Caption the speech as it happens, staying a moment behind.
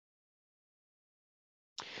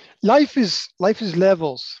Life is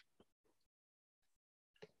levels.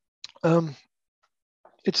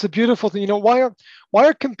 It's a beautiful thing. Why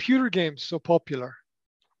are computer games so popular?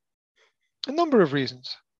 A number of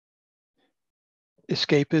reasons.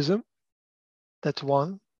 Escapism, that's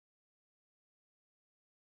one.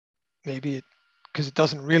 Maybe because it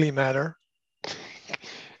doesn't really matter.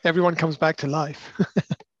 Everyone comes back to life.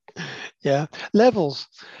 Yeah. Levels.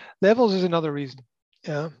 Levels is another reason.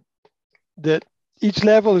 Yeah. That each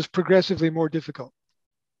level is progressively more difficult.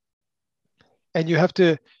 And you have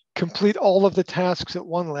to complete all of the tasks at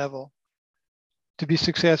one level to be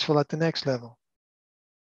successful at the next level.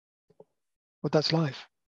 But that's life.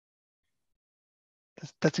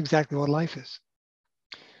 That's exactly what life is.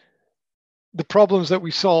 The problems that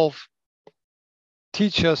we solve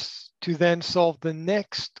teach us to then solve the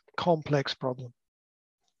next complex problem,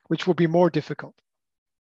 which will be more difficult.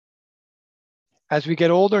 As we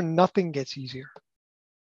get older, nothing gets easier.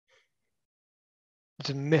 It's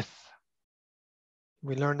a myth.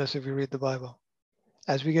 We learn this if we read the Bible.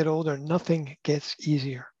 As we get older, nothing gets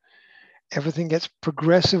easier. Everything gets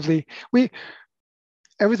progressively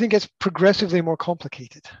more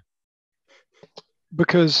complicated.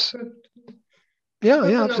 Because yeah,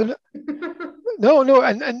 absolutely. No,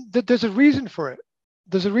 and there's a reason for it.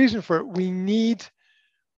 There's a reason for it. We need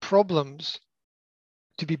problems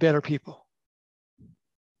to be better people.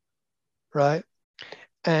 Right?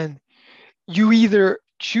 And you either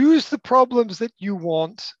choose the problems that you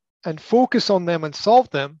want and focus on them and solve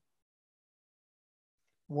them,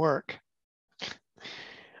 work,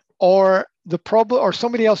 or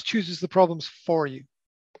somebody else chooses the problems for you.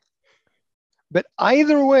 But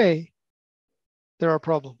either way, there are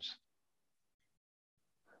problems.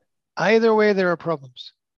 Either way, there are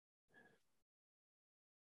problems.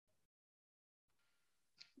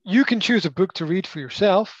 You can choose a book to read for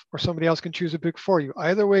yourself, or somebody else can choose a book for you.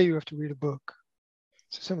 Either way, you have to read a book.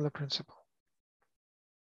 It's a similar principle.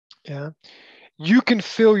 Yeah. You can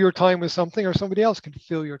fill your time with something, or somebody else can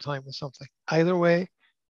fill your time with something. Either way,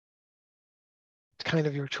 it's kind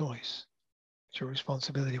of your choice. It's your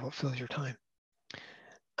responsibility what fills your time.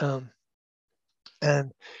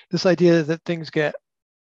 And this idea that things get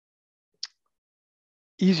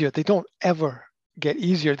easier, they don't ever get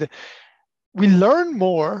easier. We learn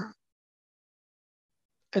more,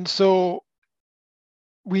 and so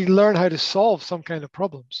we learn how to solve some kind of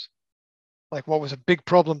problems. Like what was a big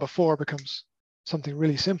problem before becomes something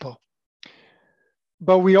really simple.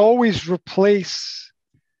 But we always replace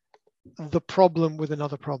the problem with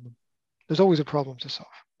another problem. There's always a problem to solve.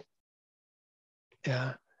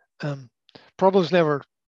 Yeah. Problems never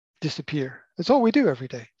disappear. That's all we do every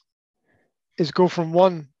day, is go from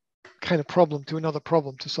one kind of problem to another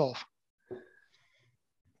problem to solve.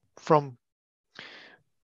 From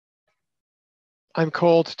I'm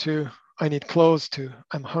cold to I need clothes to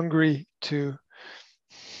I'm hungry to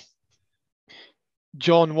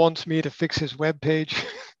John wants me to fix his web page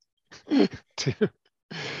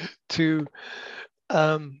to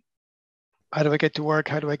how do I get to work?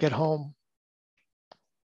 How do I get home?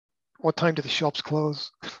 What time do the shops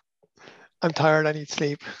close? I'm tired. I need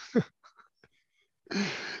sleep.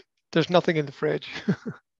 There's nothing in the fridge.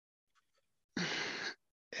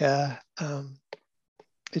 Yeah,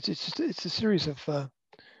 it's a series of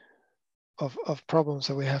problems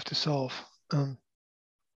that we have to solve. How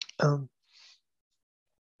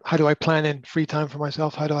do I plan in free time for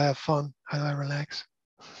myself? How do I have fun? How do I relax?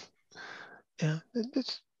 Yeah,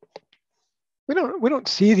 we don't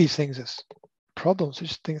see these things as problems. They're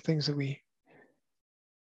just things that we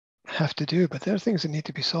have to do, but there are things that need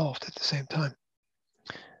to be solved at the same time.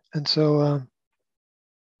 And so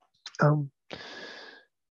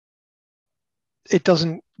it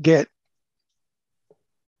doesn't get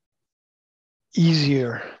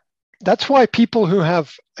easier. That's why people who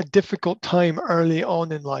have a difficult time early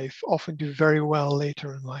on in life often do very well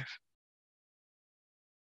later in life.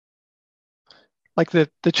 Like the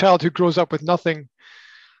child who grows up with nothing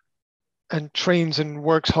and trains and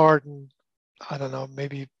works hard and I don't know,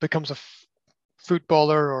 maybe becomes a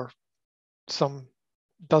footballer or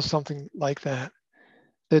does something like that.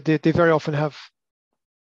 They very often have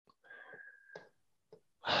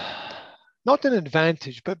not an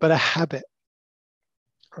advantage, but a habit,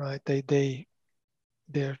 right? They're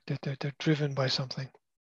driven by something.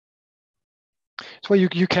 That's why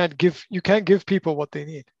you can't give people what they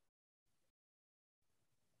need,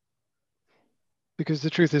 because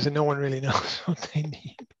the truth is that no one really knows what they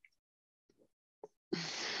need.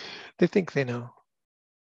 They think they know.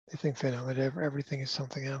 They think they know, but everything is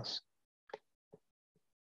something else.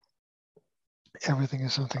 Everything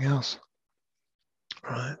is something else,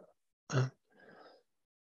 right?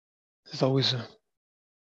 There's always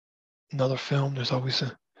another film. There's always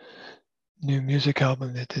a new music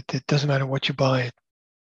album. It doesn't matter what you buy.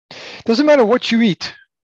 It doesn't matter what you eat.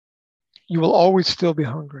 You will always still be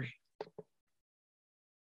hungry.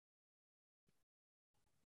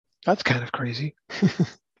 That's kind of crazy.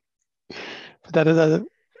 But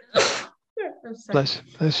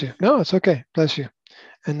bless you. No, it's okay. Bless you.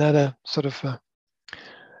 And that sort of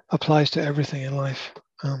applies to everything in life.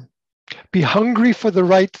 Be hungry for the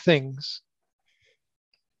right things,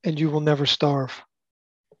 and you will never starve.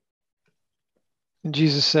 And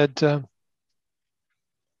Jesus said,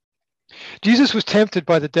 Jesus was tempted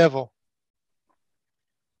by the devil.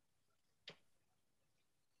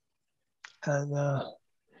 And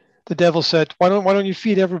the devil said, why don't you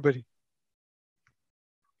feed everybody?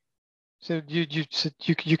 So you said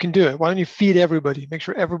you can do it. Why don't you feed everybody? Make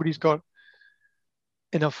sure everybody's got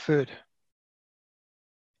enough food.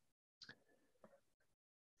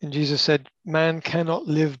 And Jesus said, man cannot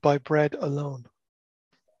live by bread alone.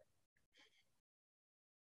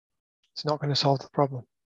 It's not going to solve the problem.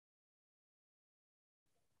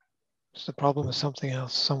 So the problem is something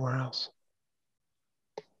else, somewhere else.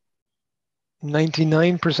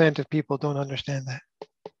 99% of people don't understand that.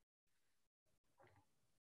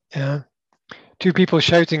 Yeah. Two people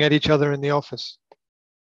shouting at each other in the office.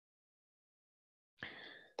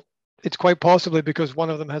 It's quite possibly because one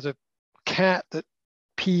of them has a cat that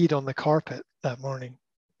peed on the carpet that morning.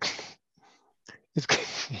 It's,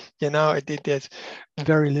 it has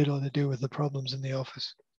very little to do with the problems in the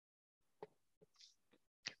office.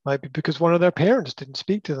 Might be because one of their parents didn't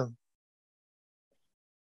speak to them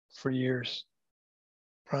for years,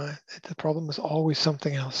 right? The problem is always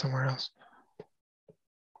something else, somewhere else.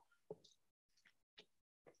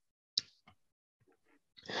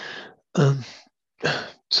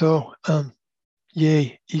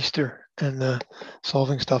 Yay, Easter and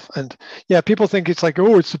solving stuff. And yeah, people think it's like,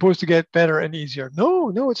 oh, it's supposed to get better and easier.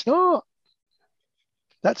 No, it's not.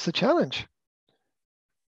 That's the challenge.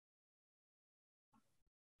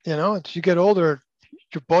 As you get older,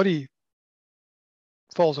 your body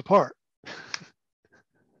falls apart.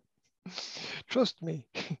 Trust me.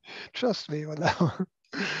 Trust me.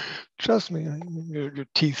 Trust me. Your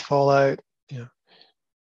teeth fall out.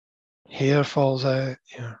 Hair falls out.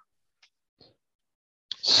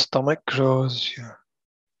 Stomach grows.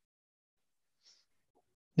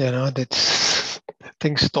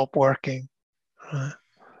 Things stop working. Right?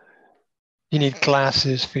 You need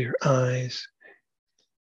glasses for your eyes.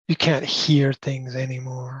 You can't hear things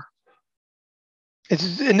anymore.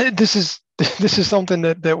 This is something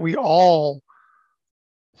that we all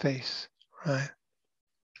face, right?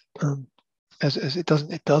 As it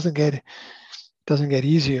doesn't get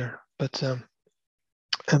easier, but it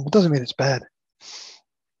doesn't mean it's bad,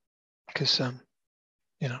 because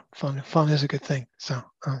fun is a good thing. So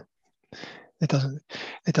it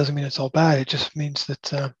doesn't mean it's all bad. It just means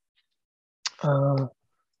that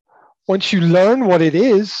once you learn what it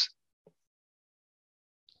is,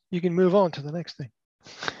 you can move on to the next thing.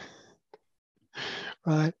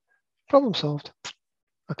 Right? Problem solved.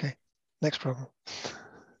 Okay, next problem.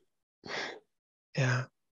 Yeah.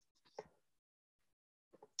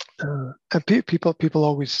 And people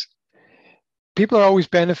are always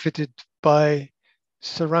benefited by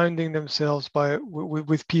surrounding themselves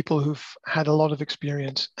with people who've had a lot of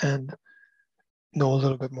experience and know a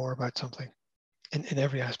little bit more about something in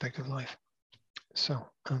every aspect of life. So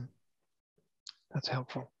that's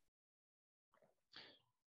helpful.